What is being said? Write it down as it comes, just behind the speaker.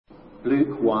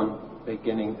Luke 1,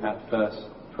 beginning at verse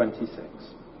 26.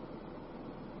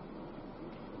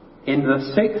 In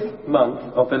the 6th month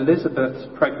of Elizabeth's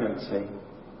pregnancy,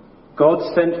 God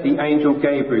sent the angel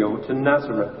Gabriel to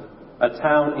Nazareth, a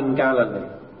town in Galilee,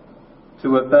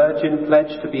 to a virgin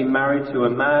pledged to be married to a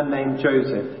man named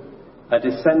Joseph, a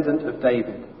descendant of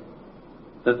David.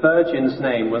 The virgin's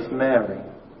name was Mary.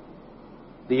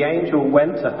 The angel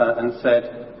went to her and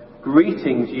said,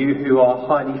 "Greetings, you who are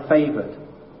highly favoured.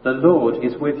 The Lord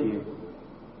is with you."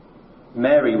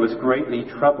 Mary was greatly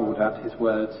troubled at his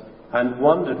words and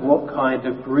wondered what kind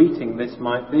of greeting this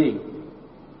might be.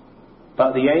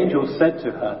 But the angel said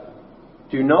to her,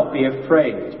 "Do not be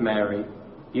afraid, Mary.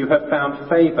 You have found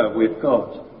favour with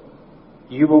God.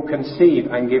 You will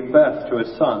conceive and give birth to a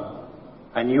son,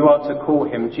 and you are to call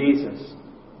him Jesus.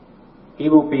 He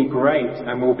will be great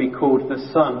and will be called the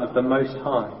Son of the Most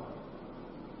High.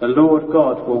 The Lord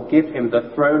God will give him the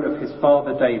throne of his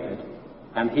father David,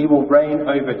 and he will reign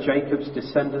over Jacob's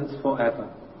descendants forever.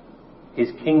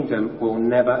 His kingdom will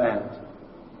never end."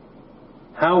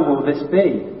 "How will this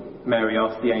be?" Mary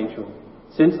asked the angel,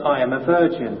 "since I am a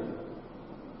virgin?"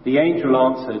 The angel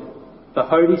answered, "The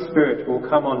Holy Spirit will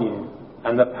come on you,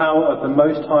 and the power of the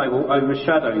Most High will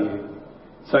overshadow you.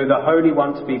 So the Holy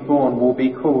One to be born will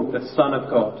be called the Son of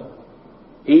God.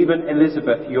 Even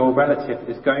Elizabeth, your relative,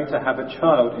 is going to have a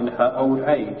child in her old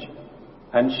age,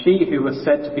 and she who was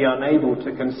said to be unable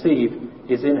to conceive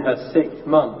is in her 6th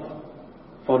month,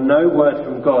 for no word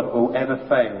from God will ever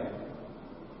fail."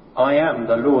 "I am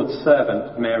the Lord's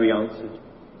servant," Mary answered.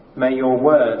 "May your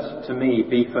words to me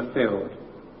be fulfilled."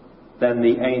 Then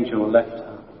the angel left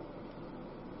her.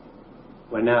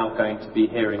 We're now going to be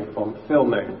hearing from Phil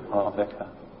Moon, our vicar.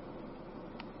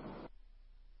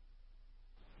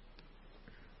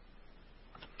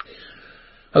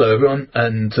 Hello everyone,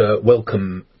 and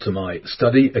welcome to my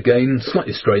study. Again,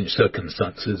 slightly strange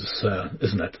circumstances,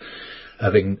 isn't it?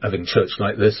 Having church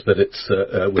like this, but it's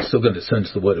we're still going to turn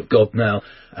to the Word of God now,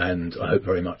 and I hope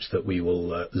very much that we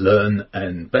will learn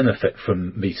and benefit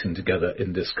from meeting together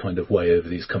in this kind of way over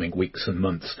these coming weeks and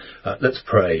months. Let's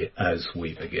pray as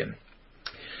we begin.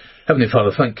 Heavenly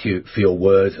Father, thank you for your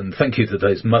Word, and thank you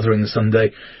today's Mothering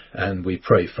Sunday, and we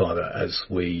pray, Father, as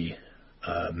we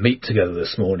meet together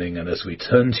this morning and as we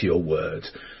turn to your Word,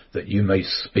 that you may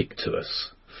speak to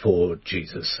us for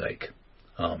Jesus' sake.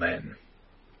 Amen.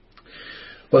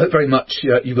 Well, very much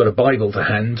you've got a Bible to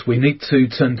hand. We need to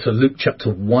turn to Luke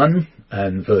chapter 1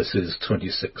 and verses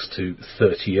 26 to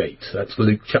 38. That's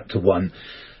Luke chapter 1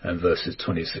 and verses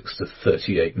 26 to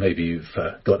 38. Maybe you've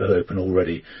got it open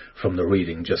already from the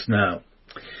reading just now.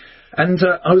 And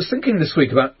I was thinking this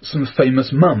week about some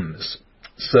famous mums.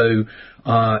 So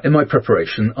in my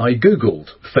preparation, I Googled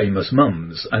famous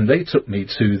mums, and they took me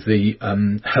to the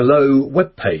Hello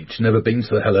webpage. Never been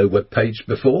to the Hello webpage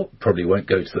before. Probably won't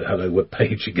go to the Hello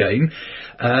webpage again.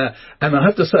 And I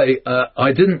have to say,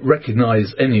 I didn't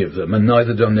recognise any of them, and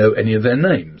neither do I know any of their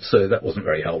names. So that wasn't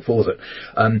very helpful, was it?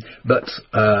 But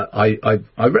I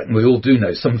reckon we all do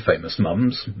know some famous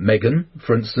mums. Meghan,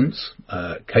 for instance.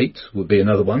 Kate would be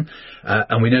another one.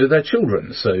 And we know their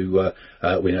children. So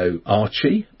we know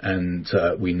Archie, and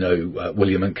we know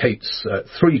William and Kate's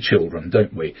 3 children,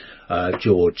 don't we?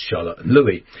 George, Charlotte and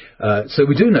Louis. So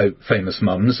we do know famous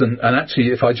mums, and actually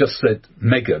if I just said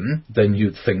Meghan, then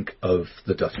you'd think of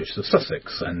the Duchess of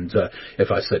Sussex, and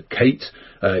if I said Kate,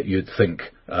 you'd think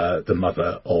the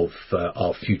mother of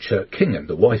our future king and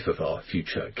the wife of our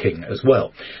future king as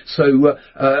well. So,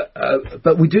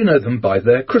 but we do know them by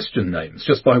their Christian names,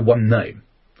 just by one name.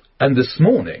 And this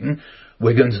morning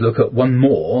we're going to look at one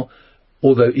more,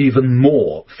 although even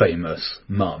more famous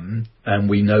mum, and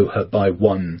we know her by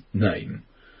one name.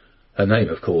 Her name,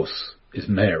 of course, is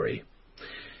Mary.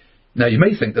 Now, you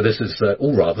may think that this is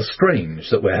all rather strange,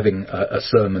 that we're having a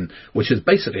sermon which is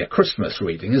basically a Christmas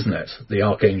reading, isn't it? The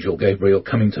Archangel Gabriel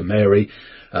coming to Mary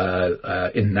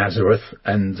in Nazareth.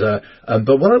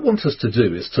 But what I want us to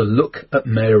do is to look at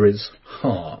Mary's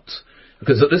heart.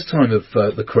 Because at this time of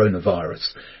the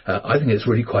coronavirus, I think it's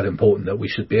really quite important that we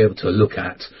should be able to look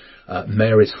at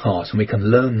Mary's heart, and we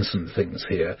can learn some things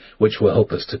here which will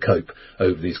help us to cope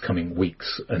over these coming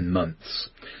weeks and months.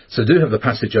 So do have the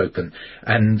passage open,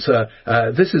 and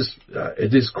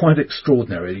it is quite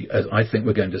extraordinary, as I think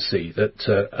we're going to see,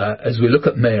 that as we look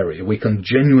at Mary, we can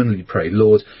genuinely pray,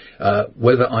 Lord,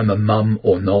 whether I'm a mum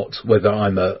or not, whether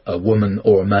I'm a woman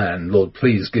or a man, Lord,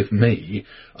 please give me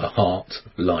a heart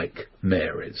like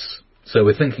Mary's. So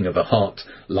we're thinking of a heart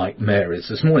like Mary's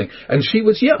this morning, and she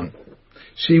was young.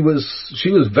 She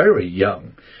was very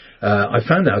young. I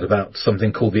found out about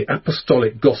something called the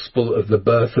Apostolic Gospel of the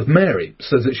Birth of Mary. It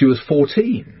says that she was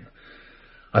 14.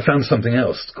 I found something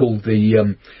else called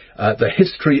the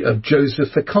History of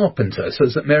Joseph the Carpenter. It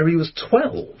says that Mary was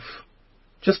 12,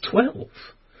 just 12,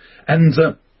 and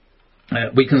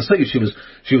we can say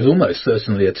she was almost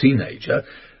certainly a teenager,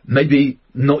 maybe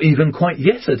not even quite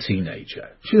yet a teenager.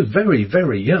 She was very,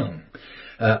 very young.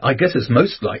 I guess it's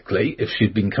most likely, if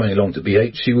she'd been coming along to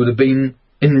BH, she would have been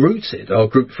enrooted, our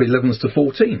group for 11s to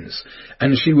 14s.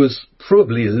 And she was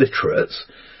probably illiterate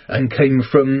and came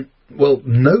from, well,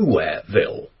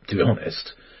 Nowhereville, to be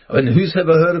honest. I mean, who's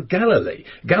ever heard of Galilee?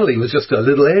 Galilee was just a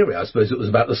little area. I suppose it was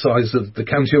about the size of the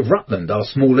county of Rutland, our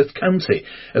smallest county.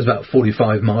 It was about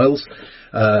 45 miles,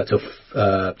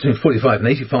 between 45 and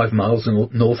 85 miles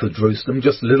north of Jerusalem,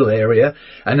 just a little area.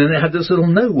 And then it had this little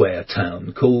nowhere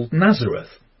town called Nazareth.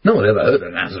 No one ever heard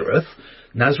of Nazareth.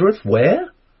 Nazareth,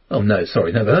 where? Oh no,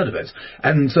 sorry, never heard of it.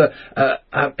 And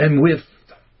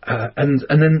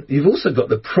then you've also got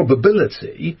the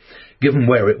probability, given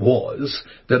where it was,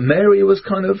 that Mary was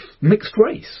kind of mixed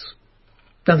race.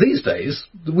 Now these days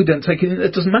we don't take it.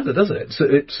 It doesn't matter, does it?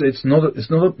 It's not a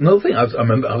thing. I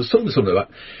remember I was talking to someone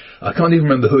about. I can't even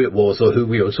remember who it was or who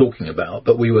we were talking about,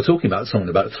 but we were talking about someone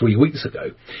about 3 weeks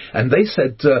ago, and they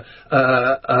said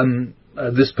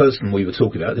this person we were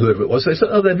talking about, whoever it was, they said,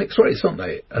 "Oh, they're mixed race, aren't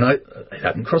they?" And it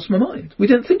hadn't crossed my mind. We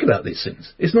don't think about these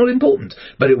things. It's not important,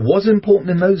 but it was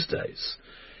important in those days.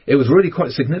 It was really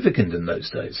quite significant in those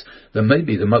days that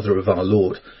maybe the mother of our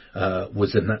Lord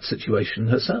was in that situation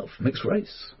herself, mixed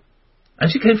race. And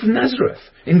she came from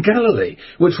Nazareth in Galilee,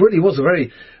 which really was a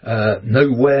very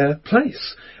nowhere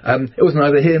place. It was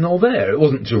neither here nor there. It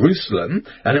wasn't Jerusalem,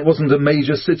 and it wasn't a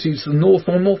major city to the north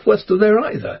or northwest of there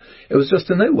either. It was just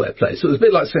a nowhere place. It was a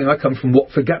bit like saying I come from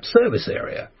Watford Gap Service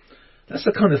area. That's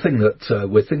the kind of thing that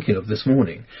we're thinking of this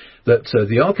morning. That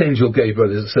the Archangel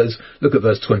Gabriel, as it says, look at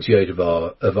verse 28 of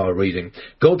our reading.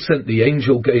 God sent the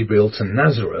angel Gabriel to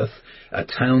Nazareth, a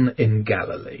town in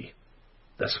Galilee.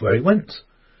 That's where he went.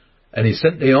 And he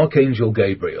sent the Archangel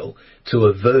Gabriel to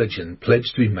a virgin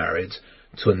pledged to be married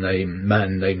to a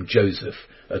man named Joseph,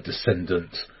 a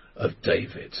descendant of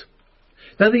David.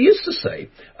 Now, they used to say,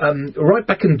 right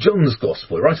back in John's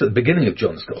Gospel, right at the beginning of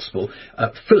John's Gospel,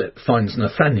 Philip finds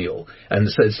Nathanael and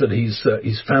says that he's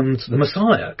found the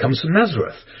Messiah, comes from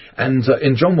Nazareth. And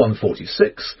in John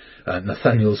 1:46,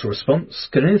 Nathanael's response,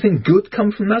 can anything good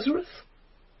come from Nazareth?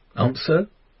 Answer,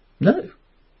 no.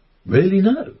 Really,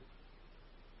 no.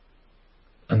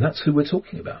 And that's who we're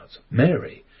talking about.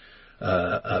 Mary,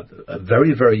 a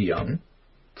very, very young,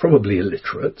 probably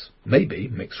illiterate, maybe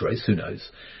mixed race, who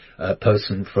knows,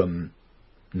 person from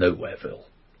Nowhereville,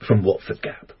 from Watford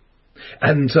Gap.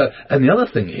 And the other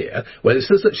thing here, well, it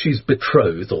says that she's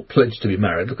betrothed or pledged to be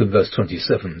married. Look at verse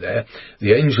 27 there.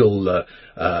 The angel,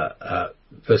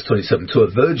 verse 27, to a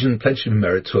virgin pledged to be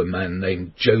married to a man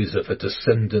named Joseph, a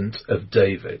descendant of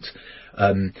David.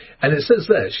 And it says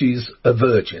there, she's a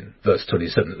virgin, verse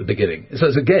 27 at the beginning. It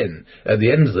says again, at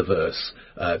the end of the verse,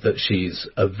 that she's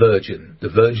a virgin. The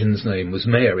virgin's name was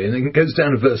Mary. And then it goes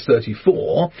down to verse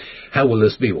 34. How will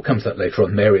this be? We'll come to that later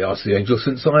on. Mary asked the angel,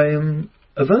 since I am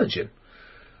a virgin.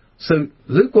 So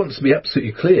Luke wants to be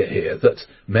absolutely clear here that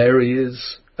Mary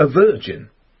is a virgin.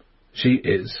 She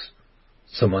is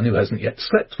someone who hasn't yet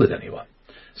slept with anyone.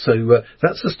 So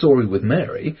that's the story with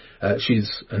Mary.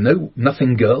 She's a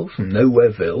nothing girl from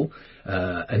Nowhereville,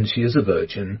 and she is a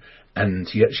virgin, and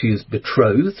yet she is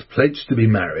betrothed, pledged to be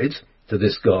married to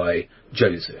this guy,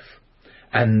 Joseph.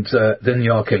 And then the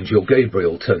Archangel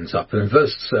Gabriel turns up, and in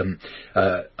verse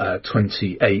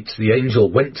 28, the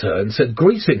angel went to her and said,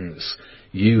 greetings,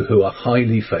 you who are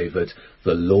highly favoured,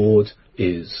 the Lord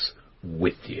is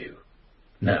with you.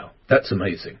 Now, that's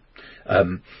amazing.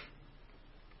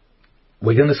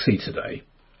 We're going to see today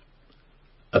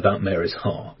about Mary's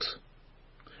heart.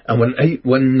 And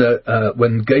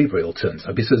when Gabriel turns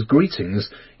up, he says, greetings,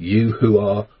 you who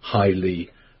are highly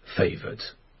favoured.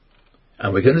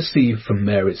 And we're going to see from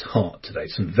Mary's heart today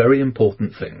some very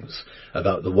important things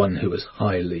about the one who is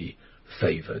highly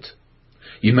favoured.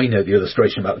 You may know the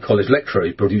illustration about the college lecturer.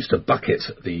 He produced a bucket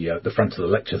at the front of the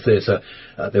lecture theatre.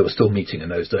 They were still meeting in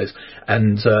those days.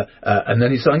 And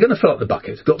then he said, I'm going to fill up the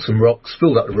bucket. Got some rocks,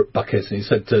 filled up the bucket, and he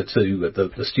said to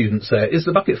the students there, is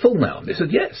the bucket full now? And they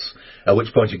said, yes. At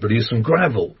which point he produced some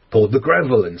gravel, poured the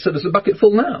gravel in, said, is the bucket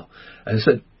full now? And he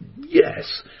said,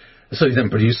 yes. So he then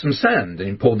produced some sand, and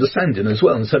he poured the sand in as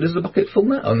well, and said, is the bucket full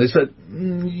now? And they said,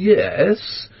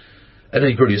 yes. And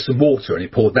then he produced some water, and he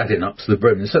poured that in up to the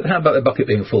brim, and said, how about the bucket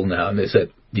being full now? And they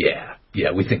said, yeah,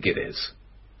 we think it is.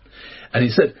 And he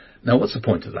said, now what's the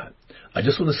point of that? I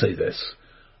just want to say this.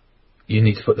 You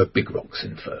need to put the big rocks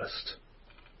in first.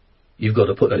 You've got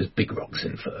to put those big rocks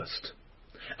in first.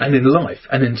 And in life,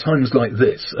 and in times like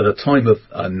this, at a time of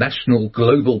a national,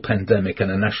 global pandemic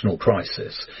and a national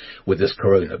crisis with this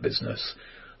corona business,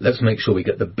 let's make sure we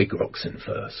get the big rocks in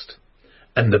first.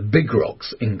 And the big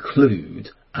rocks include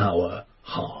our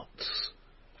hearts.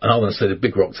 And I want to say the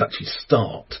big rocks actually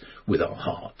start with our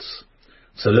hearts.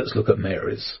 So let's look at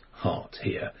Mary's heart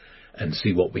here and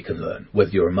see what we can learn.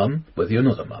 Whether you're a mum, whether you're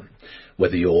not a mum,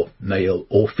 whether you're male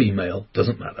or female,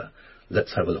 doesn't matter.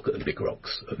 Let's have a look at the big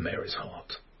rocks of Mary's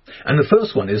heart. And the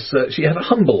first one is she had a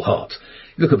humble heart.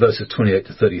 Look at verses 28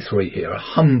 to 33 here, a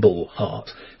humble heart.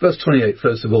 Verse 28,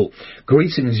 first of all,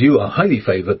 greetings, you are highly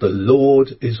favoured, the Lord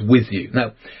is with you.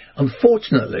 Now,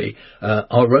 unfortunately,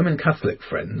 our Roman Catholic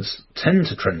friends tend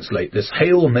to translate this,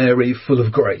 Hail Mary, full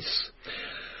of grace.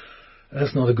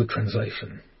 That's not a good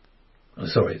translation.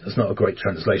 Sorry, that's not a great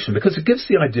translation, because it gives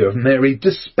the idea of Mary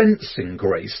dispensing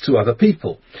grace to other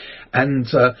people. And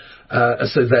so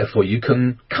therefore you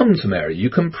can come to Mary, you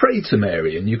can pray to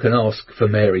Mary, and you can ask for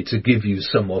Mary to give you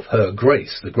some of her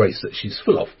grace, the grace that she's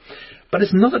full of. But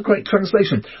it's not a great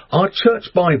translation. Our church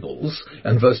Bibles,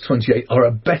 and verse 28, are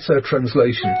a better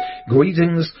translation.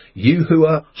 Greetings, you who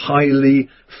are highly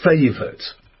favoured.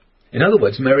 In other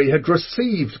words, Mary had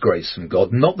received grace from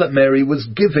God, not that Mary was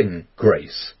giving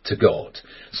grace to God.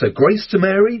 So grace to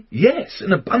Mary? Yes,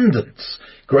 in abundance.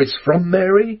 Grace from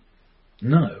Mary?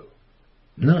 No.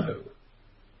 No.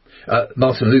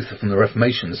 Martin Luther from the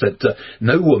Reformation said,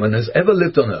 no woman has ever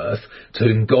lived on earth to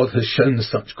whom God has shown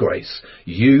such grace.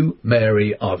 You,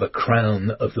 Mary, are the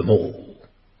crown of them all.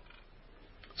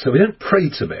 So we don't pray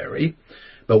to Mary,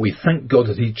 but we thank God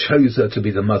that he chose her to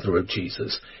be the mother of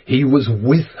Jesus. He was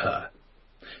with her.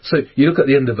 So you look at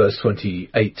the end of verse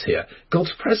 28 here.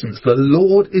 God's presence, the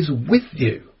Lord is with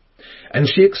you. And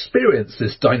she experienced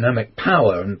this dynamic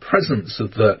power and presence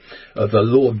of the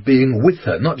Lord being with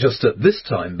her, not just at this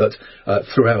time, but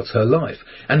throughout her life.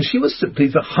 And she was simply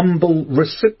the humble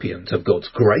recipient of God's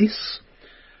grace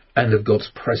and of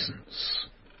God's presence.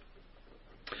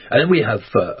 And then we have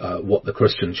what the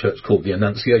Christian church called the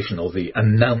Annunciation, or the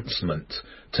announcement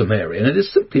to Mary. And it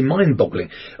is simply mind-boggling.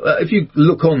 If you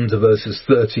look on to verses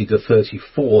 30 to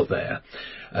 34 there,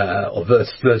 or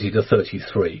verse 30 to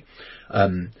 33,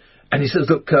 and he says,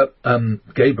 look,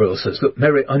 Gabriel says, look,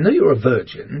 Mary, I know you're a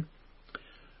virgin,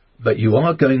 but you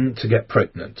are going to get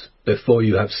pregnant before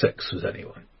you have sex with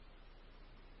anyone.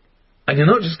 And you're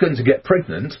not just going to get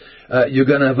pregnant, you're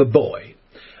going to have a boy.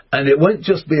 And it won't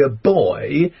just be a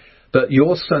boy, but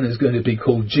your son is going to be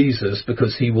called Jesus,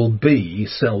 because he will be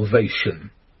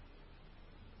salvation.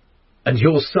 And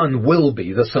your son will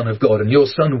be the Son of God, and your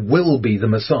son will be the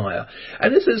Messiah.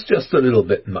 And this is just a little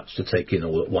bit much to take in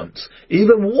all at once.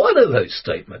 Even one of those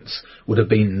statements would have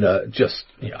been just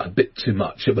a bit too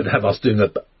much. It would have us doing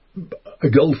a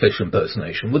goldfish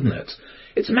impersonation, wouldn't it?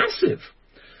 It's massive.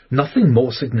 Nothing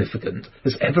more significant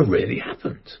has ever really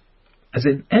happened. As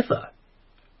in ever.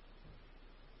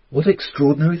 What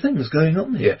extraordinary thing is going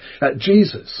on here?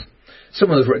 Jesus.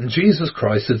 Someone has written, Jesus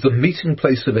Christ is the meeting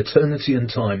place of eternity and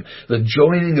time, the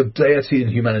joining of deity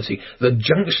and humanity, the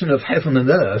junction of heaven and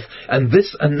earth. And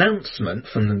this announcement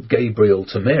from Gabriel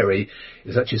to Mary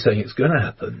is actually saying it's going to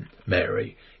happen,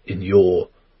 Mary, in your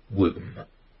womb.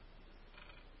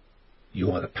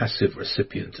 You are the passive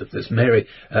recipient of this. Mary,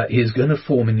 he is going to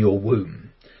form in your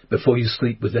womb before you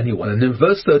sleep with anyone. And in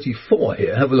verse 34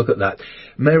 here, have a look at that.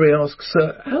 Mary asks,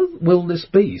 how will this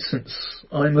be, since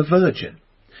I'm a virgin?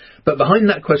 But behind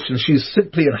that question, she's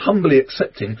simply and humbly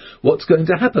accepting what's going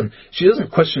to happen. She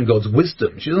doesn't question God's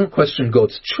wisdom. She doesn't question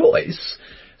God's choice.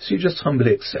 She just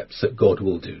humbly accepts that God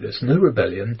will do this. No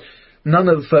rebellion. None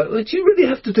of, do you really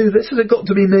have to do this? Has it got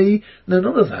to be me? No,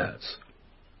 none of that.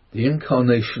 The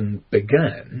incarnation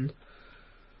began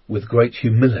with great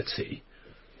humility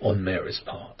on Mary's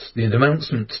part. The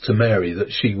announcement to Mary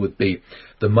that she would be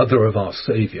the mother of our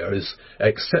Saviour is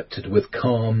accepted with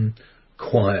calm,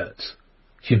 quiet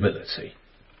humility.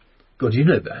 God, you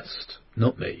know best,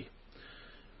 not me.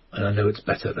 And I know it's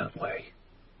better that way.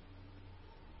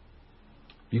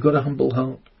 You got a humble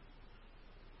heart?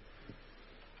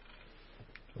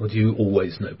 Or do you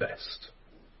always know best?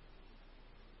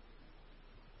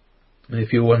 And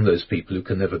if you're one of those people who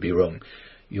can never be wrong,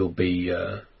 you'll be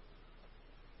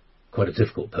quite a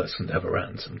difficult person to have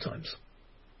around sometimes.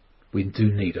 We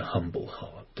do need a humble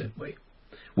heart, don't we?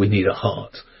 We need a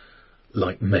heart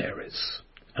like Mary's.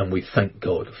 And we thank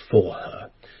God for her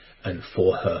and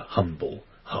for her humble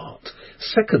heart.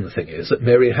 Second thing is that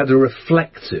Mary had a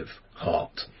reflective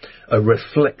heart. A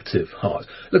reflective heart.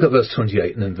 Look at verse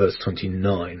 28 and then verse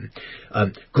 29.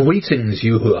 Greetings,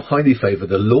 you who are highly favoured.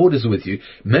 The Lord is with you.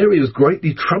 Mary was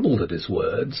greatly troubled at his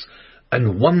words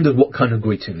and wondered what kind of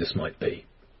greeting this might be.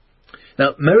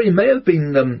 Now, Mary may have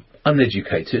been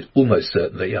uneducated, almost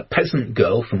certainly, a peasant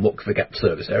girl from Watford Gap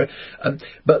service area,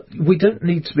 but we don't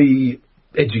need to be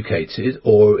educated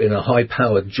or in a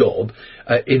high-powered job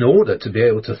in order to be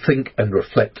able to think and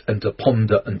reflect and to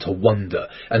ponder and to wonder.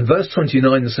 And verse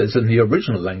 29 says in the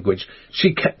original language,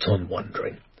 she kept on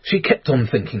wondering. She kept on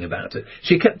thinking about it.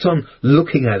 She kept on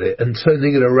looking at it and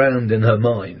turning it around in her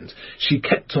mind. She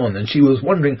kept on, and she was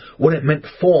wondering what it meant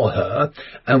for her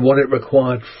and what it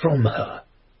required from her.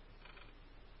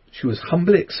 She was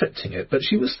humbly accepting it, but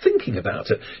she was thinking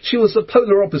about it. She was the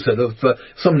polar opposite of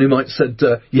someone who might have said,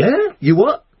 yeah, you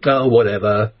what? Oh,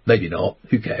 whatever. Maybe not.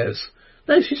 Who cares?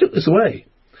 No, she took this away.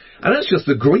 And that's just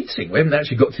the greeting. We haven't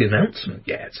actually got to the announcement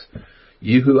yet.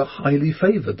 You who are highly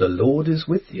favoured, the Lord is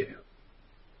with you.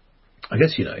 I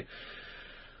guess,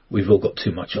 we've all got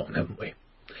too much on, haven't we?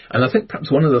 And I think perhaps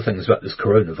one of the things about this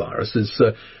coronavirus is,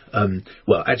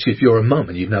 actually, if you're a mum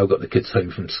and you've now got the kids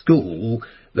home from school,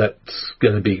 that's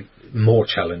going to be more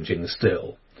challenging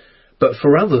still. But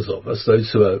for others of us, those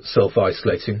who are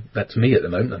self-isolating, that's me at the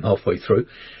moment, I'm halfway through,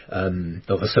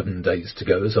 over 7 days to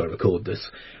go as I record this,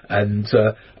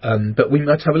 but we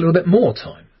might have a little bit more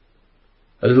time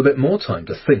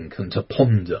to think and to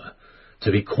ponder,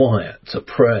 to be quiet, to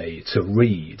pray, to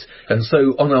read. And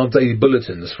so on our daily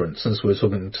bulletins, for instance, we were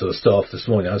talking to the staff this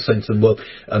morning, I was saying to them,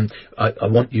 I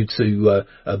want you to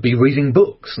be reading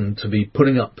books and to be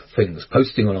putting up things,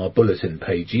 posting on our bulletin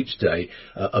page each day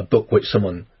a book which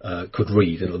someone could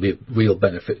read, and it'll be a real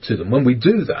benefit to them. When we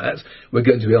do that, we're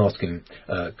going to be asking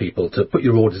people to put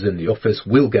your orders in the office,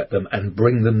 we'll get them and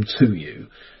bring them to you,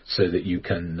 so that you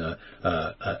can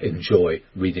enjoy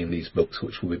reading these books,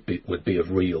 which would be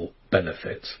of real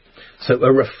benefit. So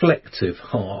a reflective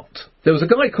heart. There was a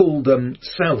guy called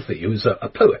Southey, who was a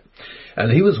poet,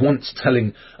 and he was once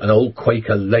telling an old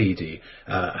Quaker lady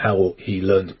how he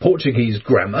learned Portuguese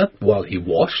grammar while he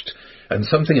washed, and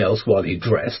something else while he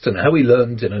dressed, and how he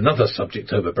learned in another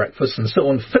subject over breakfast, and so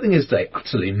on, filling his day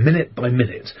utterly minute by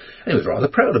minute. And he was rather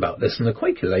proud about this, and the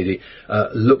Quaker lady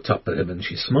looked up at him and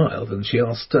she smiled, and she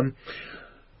asked,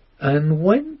 and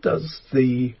when does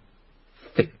the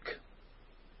think?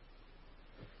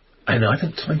 And I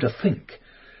think time to think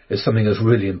is something that's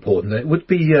really important. It would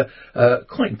be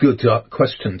quite good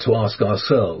question to ask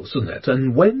ourselves, wouldn't it?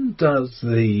 And when does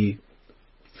the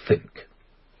think?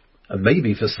 And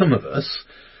maybe for some of us,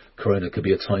 Corona could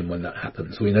be a time when that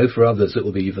happens. We know for others it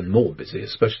will be even more busy,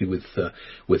 especially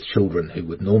with children who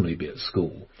would normally be at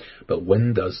school. But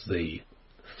when does the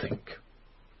think?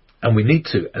 And we need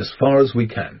to, as far as we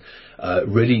can,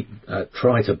 really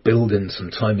try to build in some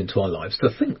time into our lives to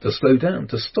think, to slow down,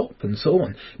 to stop and so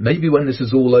on. Maybe when this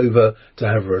is all over, to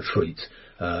have a retreat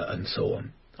and so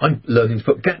on. I'm learning to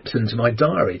put gaps into my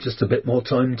diary, just a bit more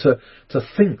time to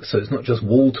think, so it's not just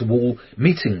wall-to-wall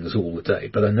meetings all the day.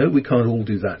 But I know we can't all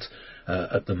do that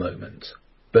at the moment.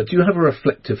 But do you have a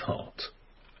reflective heart?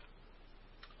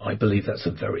 I believe that's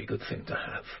a very good thing to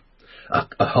have.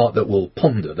 A heart that will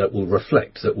ponder, that will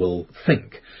reflect, that will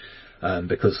think,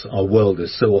 because our world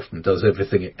is so often does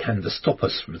everything it can to stop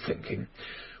us from thinking.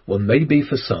 Well, maybe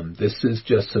for some, this is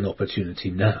just an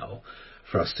opportunity now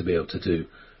for us to be able to do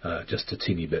just a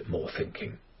teeny bit more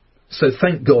thinking. So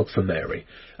thank God for Mary.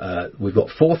 We've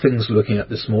got 4 things we're looking at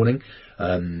this morning.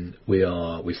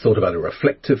 We've thought about a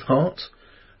reflective heart.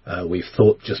 We've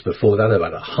thought just before that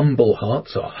about a humble heart.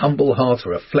 So a humble heart, a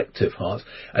reflective heart.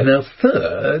 And our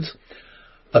third,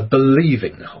 a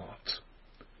believing heart.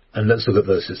 And let's look at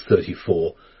verses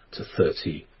 34 to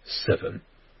 37.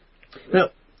 Now,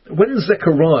 when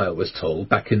Zechariah was told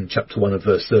back in chapter 1 of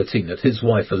verse 13 that his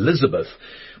wife Elizabeth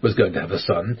was going to have a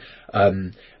son,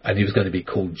 and he was going to be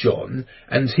called John,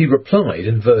 and he replied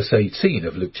in verse 18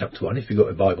 of Luke chapter 1, if you've got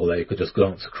a Bible there you could just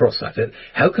glance across at it,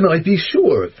 how can I be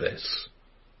sure of this?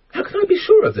 How can I be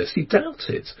sure of this? He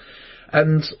doubted.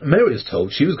 And Mary is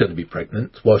told she was going to be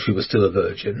pregnant while she was still a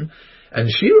virgin, and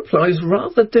she replies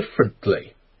rather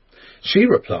differently. She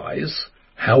replies,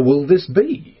 how will this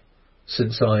be,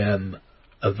 since I am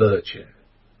a virgin?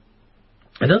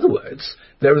 In other words,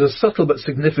 there is a subtle but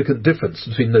significant difference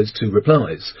between those two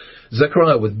replies.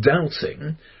 Zechariah was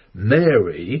doubting,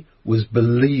 Mary was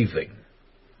believing.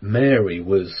 Mary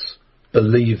was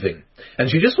believing. And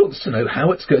she just wants to know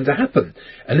how it's going to happen.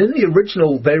 And in the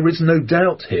original, there is no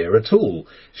doubt here at all.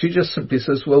 She just simply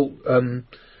says, well,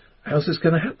 how's this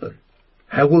going to happen?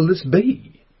 How will this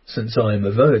be, since I am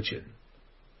a virgin?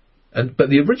 But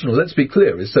the original, let's be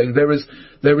clear, is saying there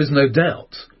is no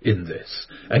doubt in this.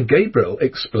 And Gabriel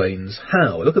explains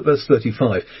how. Look at verse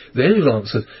 35. The angel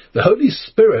answered, the Holy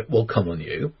Spirit will come on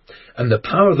you, and the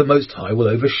power of the Most High will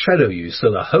overshadow you.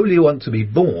 So the Holy One to be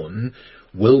born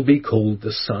will be called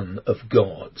the Son of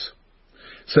God.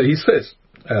 So he says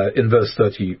in verse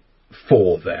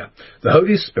 34 there, the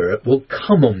Holy Spirit will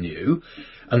come on you,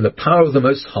 and the power of the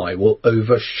Most High will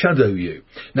overshadow you.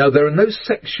 Now, there are no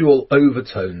sexual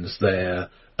overtones there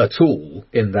at all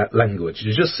in that language.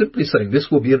 It's just simply saying this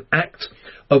will be an act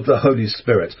of the Holy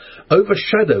Spirit.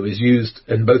 Overshadow is used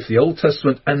in both the Old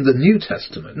Testament and the New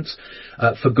Testament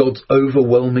for God's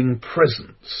overwhelming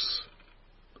presence.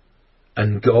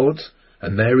 And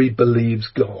Mary believes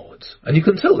God. And you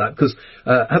can tell that because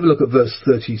have a look at verse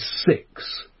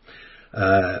 36,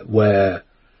 where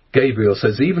Gabriel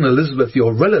says, even Elizabeth,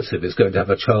 your relative, is going to have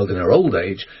a child in her old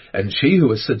age, and she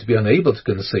who is said to be unable to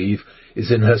conceive is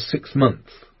in her 6th month,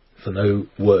 for no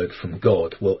word from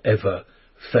God will ever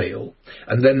fail.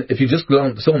 And then if you just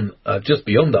glance on, just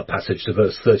beyond our passage to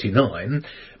verse 39,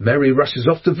 Mary rushes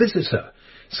off to visit her.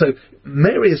 So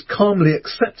Mary is calmly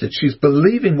accepted. She's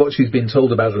believing what she's been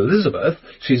told about Elizabeth.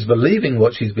 She's believing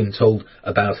what she's been told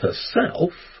about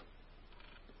herself.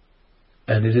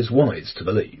 And it is wise to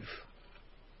believe.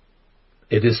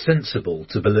 It is sensible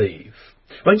to believe.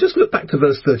 I mean, just look back to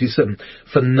verse 37.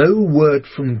 For no word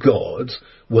from God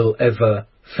will ever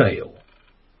fail.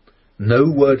 No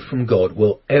word from God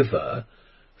will ever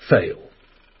fail.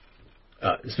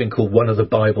 It's been called one of the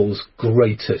Bible's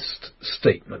greatest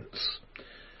statements.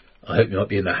 I hope you might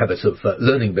be in the habit of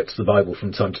learning bits of the Bible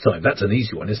from time to time. That's an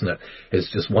easy one, isn't it?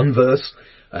 It's just one verse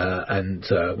and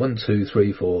 1, 2,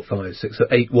 3, 4, 5, 6,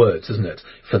 8 words, isn't it?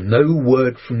 For no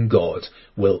word from God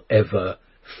will ever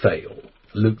fail.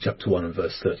 Luke chapter 1 and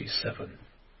verse 37.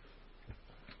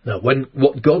 Now,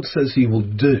 what God says he will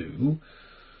do,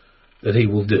 that he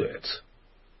will do it.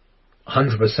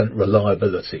 100%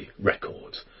 reliability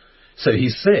record. So he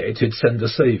said he'd send a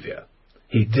saviour.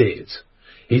 He did.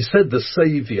 He said the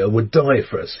Saviour would die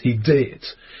for us. He did.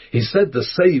 He said the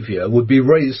Saviour would be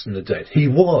raised from the dead. He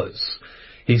was.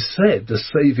 He said the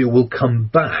Saviour will come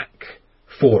back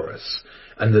for us,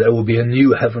 and that there will be a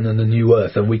new heaven and a new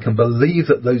earth, and we can believe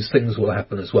that those things will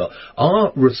happen as well.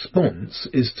 Our response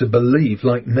is to believe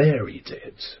like Mary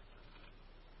did.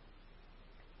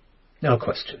 Now, a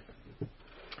question.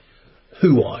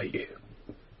 Who are you?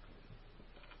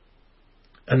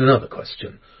 And another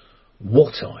question.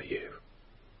 What are you?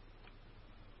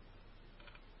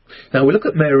 Now, we look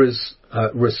at Mary's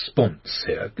response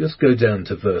here. Just go down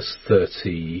to verse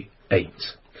 38.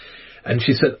 And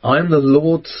she said, I am the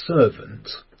Lord's servant.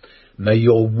 May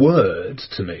your word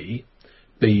to me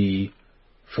be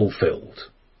fulfilled.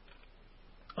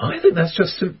 I think that's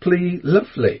just simply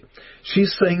lovely.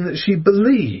 She's saying that she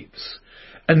believes.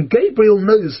 And Gabriel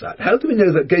knows that. How do we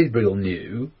know that Gabriel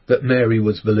knew that Mary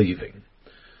was believing?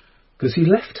 Because he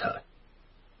left her.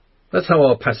 That's how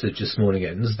our passage this morning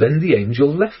ends. Then the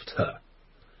angel left her.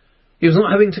 He was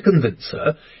not having to convince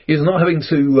her. He was not having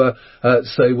to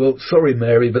say, well, sorry,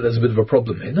 Mary, but there's a bit of a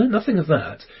problem here. No, nothing of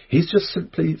that. He's just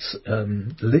simply,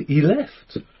 he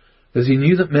left. Because he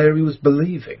knew that Mary was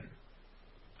believing.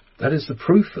 That is the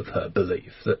proof of her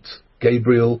belief, that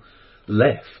Gabriel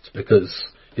left because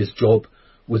his job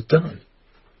was done.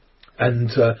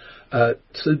 And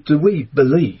so do we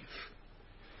believe?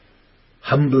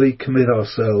 Humbly commit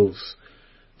ourselves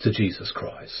to Jesus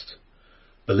Christ,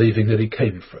 believing that he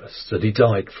came for us, that he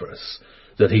died for us,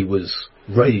 that he was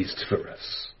raised for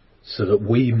us, so that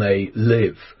we may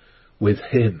live with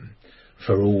him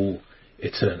for all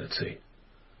eternity.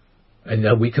 And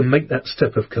now we can make that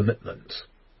step of commitment.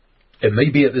 It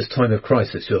may be at this time of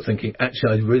crisis you're thinking,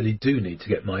 actually, I really do need to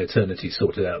get my eternity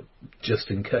sorted out just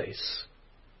in case.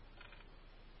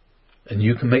 And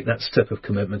you can make that step of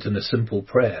commitment in a simple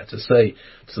prayer to say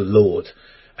to the Lord,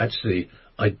 actually,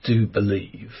 I do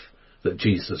believe that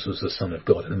Jesus was the Son of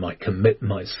God and I might commit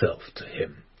myself to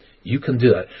him. You can do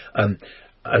that. And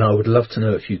I would love to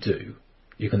know if you do.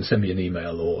 You can send me an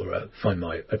email or find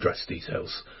my address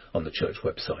details on the church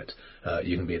website.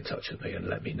 You can be in touch with me and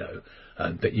let me know.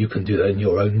 But you can do that in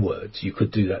your own words. You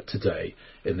could do that today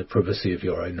in the privacy of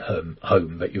your own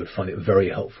home, but you would find it very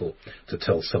helpful to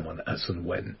tell someone as and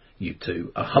when you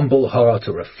do. A humble heart,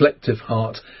 a reflective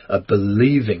heart, a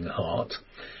believing heart,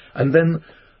 and then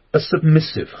a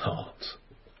submissive heart,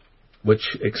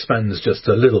 which expands just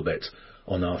a little bit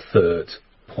on our third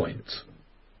point.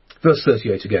 Verse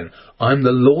 38 again, I am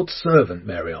the Lord's servant,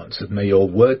 Mary answered. May your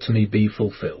word to me be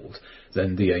fulfilled.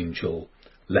 Then the angel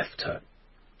left her.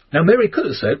 Now, Mary could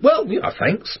have said, well, yeah,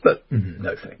 thanks, but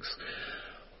no thanks.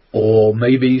 Or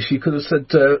maybe she could have said,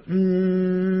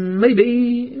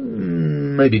 maybe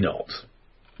not.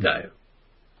 No.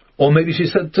 Or maybe she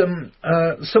said, some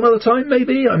other time,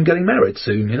 maybe. I'm getting married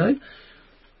soon, you know.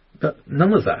 But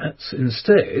none of that.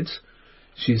 Instead,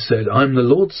 She said, I'm the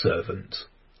Lord's servant.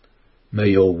 May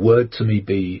your word to me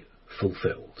be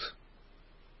fulfilled.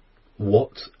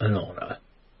 What an honour.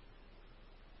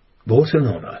 What an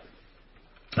honour.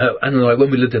 Anne and I,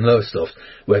 when we lived in Lowestoft,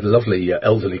 we had a lovely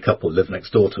elderly couple live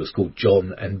next door to us called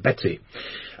John and Betty.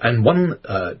 And one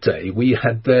day we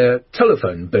had their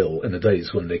telephone bill in the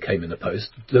days when they came in the post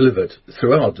delivered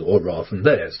through our door rather than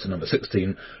theirs, to number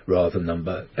 16 rather than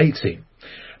number 18.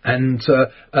 And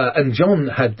John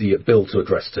had the bill to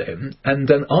address to him, and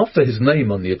then after his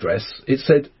name on the address it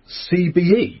said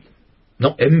CBE,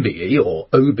 not MBE or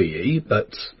OBE, but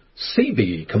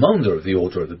CBE, Commander of the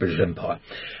Order of the British Empire.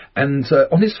 And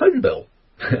on his phone bill,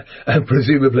 and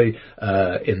presumably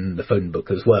in the phone book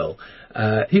as well,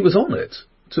 he was honoured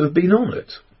to have been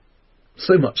honoured.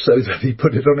 So much so that he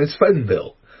put it on his phone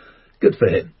bill. Good for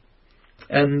him.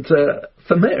 And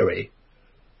for Mary,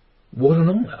 what an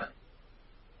honour.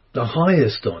 The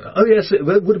highest honour. Oh yes, it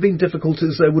would have been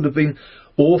difficulties, there would have been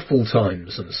awful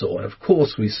times and so on. Of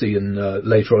course we see in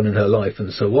later on in her life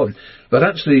and so on. But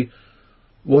actually,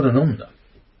 what an honour.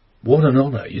 What an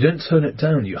honour. You don't turn it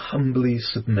down, you humbly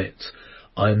submit.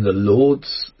 I am the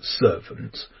Lord's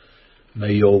servant.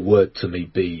 May your word to me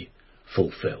be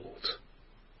fulfilled.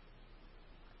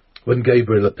 When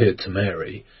Gabriel appeared to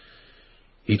Mary,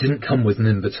 he didn't come with an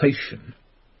invitation.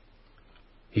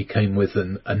 He came with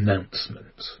an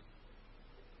announcement.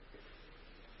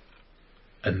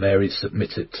 And Mary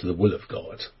submitted to the will of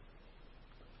God.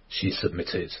 She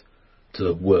submitted to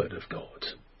the word of God.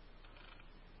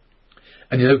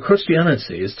 And you know,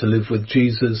 Christianity is to live with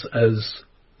Jesus as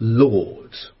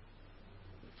Lord.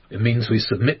 It means we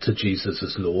submit to Jesus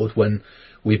as Lord when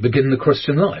we begin the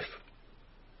Christian life.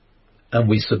 And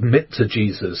we submit to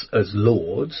Jesus as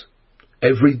Lord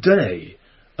every day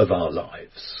of our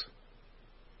lives.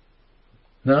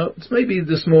 Now, it's maybe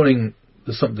this morning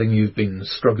there's something you've been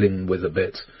struggling with a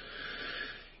bit.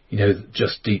 You know,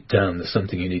 just deep down there's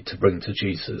something you need to bring to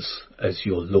Jesus as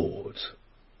your Lord.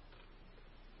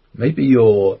 Maybe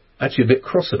you're actually a bit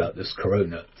cross about this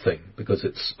corona thing because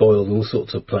it's spoiled all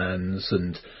sorts of plans,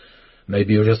 and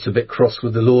maybe you're just a bit cross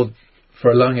with the Lord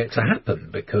for allowing it to happen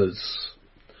because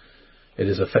it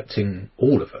is affecting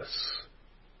all of us.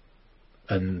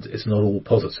 And it's not all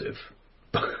positive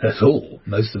at all.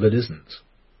 Most of it isn't.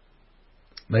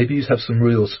 Maybe you have some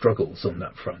real struggles on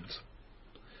that front.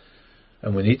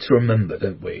 And we need to remember,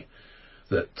 don't we,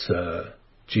 that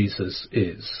Jesus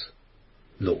is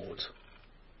Lord.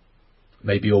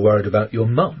 Maybe you're worried about your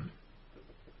mum.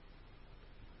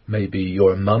 Maybe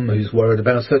you're a mum who's worried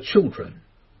about her children.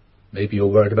 Maybe you're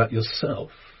worried about yourself.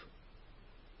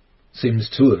 Seems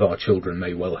 2 of our children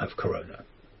may well have corona.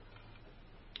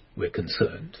 We're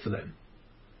concerned for them.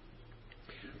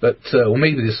 But or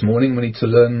maybe this morning we need to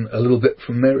learn a little bit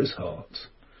from Mary's heart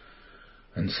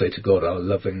and say to God, our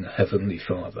loving Heavenly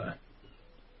Father,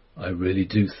 I really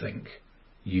do think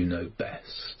you know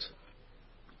best.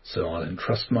 So I'll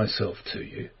entrust myself to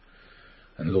you.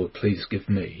 And Lord, please give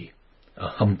me a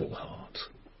humble heart,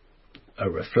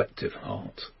 a reflective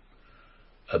heart,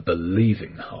 a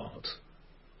believing heart,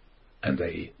 and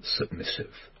a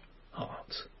submissive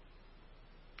heart.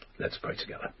 Let's pray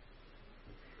together.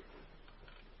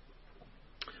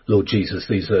 Lord Jesus,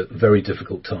 these are very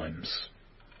difficult times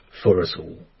for us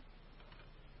all.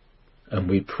 And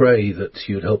we pray that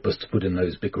you'd help us to put in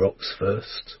those big rocks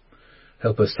first.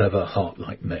 Help us to have a heart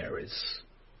like Mary's.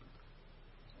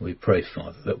 We pray,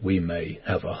 Father, that we may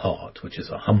have a heart which is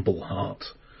a humble heart,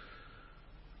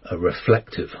 a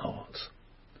reflective heart,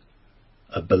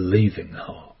 a believing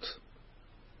heart,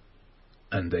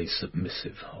 and a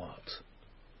submissive heart.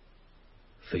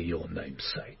 For your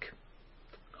name's sake.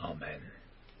 Amen.